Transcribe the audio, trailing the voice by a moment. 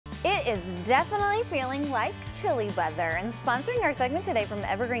is definitely feeling like chilly weather, and sponsoring our segment today from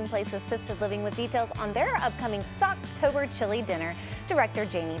Evergreen Place Assisted Living with details on their upcoming Socktober chili dinner, Director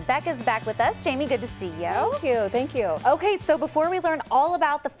Jamie Beck is back with us. Jamie, good to see you. Thank you. Okay, so before we learn all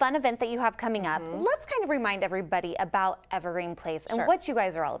about the fun event that you have coming up, let's kind of remind everybody about Evergreen Place and what you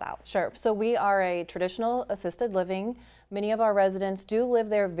guys are all about. Sure. So we are a traditional assisted living. Many of our residents do live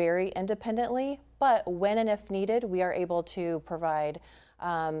there very independently, but when and if needed, we are able to provide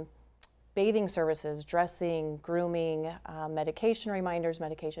bathing services, dressing, grooming, medication reminders,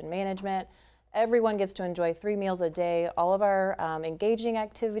 medication management. Everyone gets to enjoy 3 meals a day. All of our engaging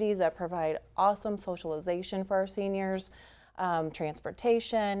activities that provide awesome socialization for our seniors,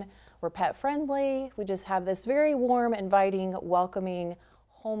 transportation. We're pet friendly. We just have this very warm, inviting, welcoming,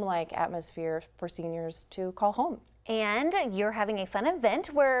 home-like atmosphere for seniors to call home. And you're having a fun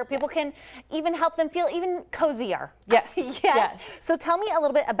event where people can even help them feel even cozier. Yes. Yes. So tell me a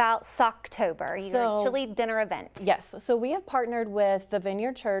little bit about Socktober, your chili dinner event. Yes. So we have partnered with the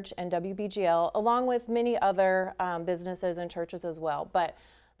Vineyard Church and WBGL, along with many other businesses and churches as well. But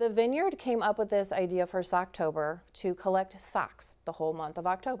the Vineyard came up with this idea for Socktober to collect socks the whole month of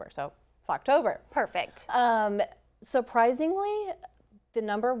October. So Socktober. Perfect. Surprisingly, the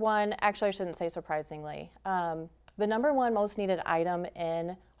number one, actually I shouldn't say surprisingly, the number one most needed item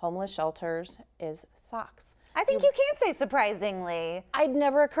in homeless shelters is socks. I think you can say surprisingly. It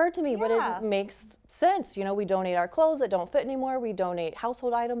never occurred to me, but it makes sense. You know, we donate our clothes that don't fit anymore. We donate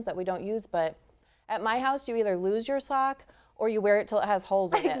household items that we don't use, but at my house, you either lose your sock or you wear it till it has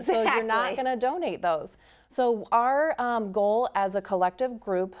holes in it. So you're not gonna donate those. So our goal as a collective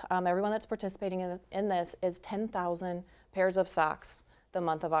group, everyone that's participating in this, is 10,000 pairs of socks the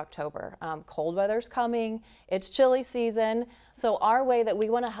month of October. Cold weather's coming, it's chilly season. So our way that we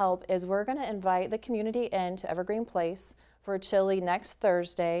wanna help is we're gonna invite the community into Evergreen Place for chili next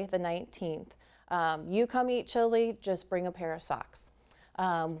Thursday, the 19th. You come eat chili, just bring a pair of socks.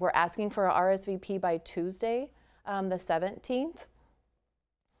 We're asking for a RSVP by Tuesday, the 17th.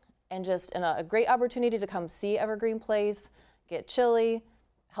 And just a great opportunity to come see Evergreen Place, get chili,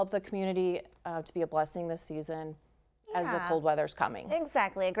 help the community to be a blessing this season as the cold weather's coming.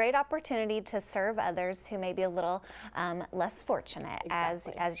 Exactly, a great opportunity to serve others who may be a little less fortunate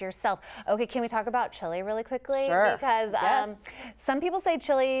as yourself. Okay, can we talk about chili really quickly? Sure. Because some people say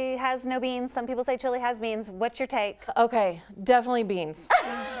chili has no beans, some people say chili has beans. What's your take? Okay, definitely beans.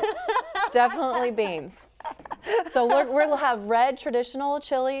 Definitely beans. So we'll have red traditional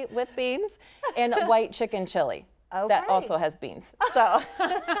chili with beans and white chicken chili. That also has beans. So,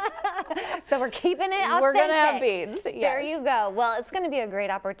 so we're keeping it authentic. We're gonna have beans. Yes. There you go. Well, it's going to be a great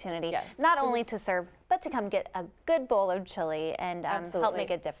opportunity, not only to serve, but to come get a good bowl of chili and help make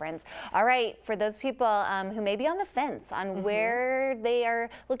a difference. All right, for those people who may be on the fence on where they are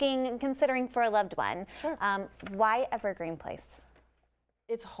looking and considering for a loved one, why Evergreen Place?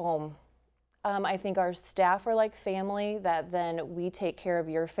 It's home. I think our staff are like family, that then we take care of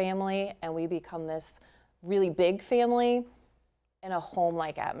your family and we become this really big family in a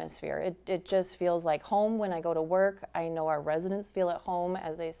home-like atmosphere. It just feels like home when I go to work. I know our residents feel at home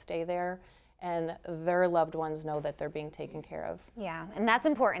as they stay there, and their loved ones know that they're being taken care of. Yeah, and that's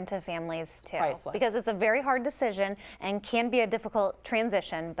important to families too. Priceless. Because it's a very hard decision and can be a difficult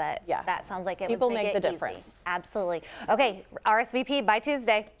transition, but that sounds like it would make the it difference. Easy. Absolutely. Okay, RSVP by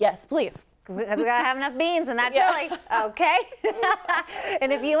Tuesday. Yes, please. Because we gotta have enough beans in that chili, okay?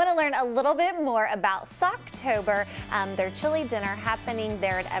 And if you want to learn a little bit more about Socktober, their chili dinner happening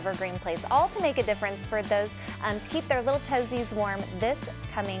there at Evergreen Place, all to make a difference for those to keep their little toesies warm this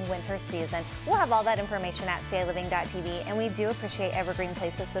coming winter season. We'll have all that information at ciliving.tv, and we do appreciate Evergreen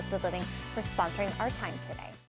Place Assisted Living for sponsoring our time today.